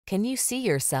Can you see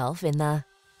yourself in the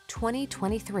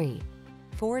 2023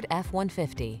 Ford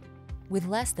F-150? With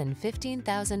less than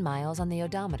 15,000 miles on the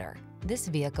odometer, this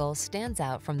vehicle stands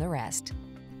out from the rest.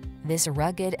 This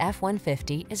rugged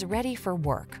F-150 is ready for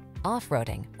work,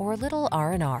 off-roading, or a little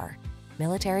R&R.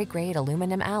 Military-grade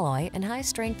aluminum alloy and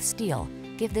high-strength steel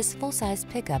give this full-size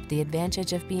pickup the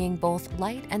advantage of being both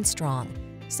light and strong,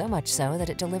 so much so that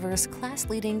it delivers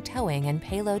class-leading towing and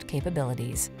payload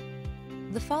capabilities.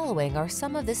 The following are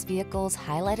some of this vehicle's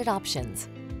highlighted options: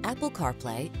 Apple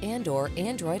CarPlay and/or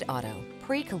Android Auto,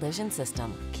 pre-collision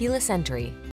system, keyless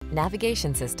entry,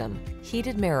 navigation system,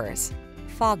 heated mirrors,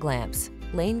 fog lamps,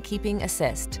 lane keeping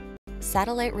assist,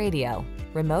 satellite radio,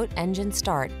 remote engine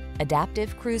start,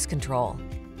 adaptive cruise control.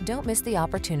 Don't miss the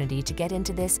opportunity to get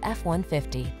into this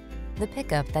F-150, the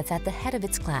pickup that's at the head of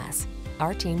its class.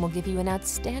 Our team will give you an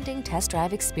outstanding test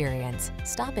drive experience.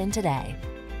 Stop in today.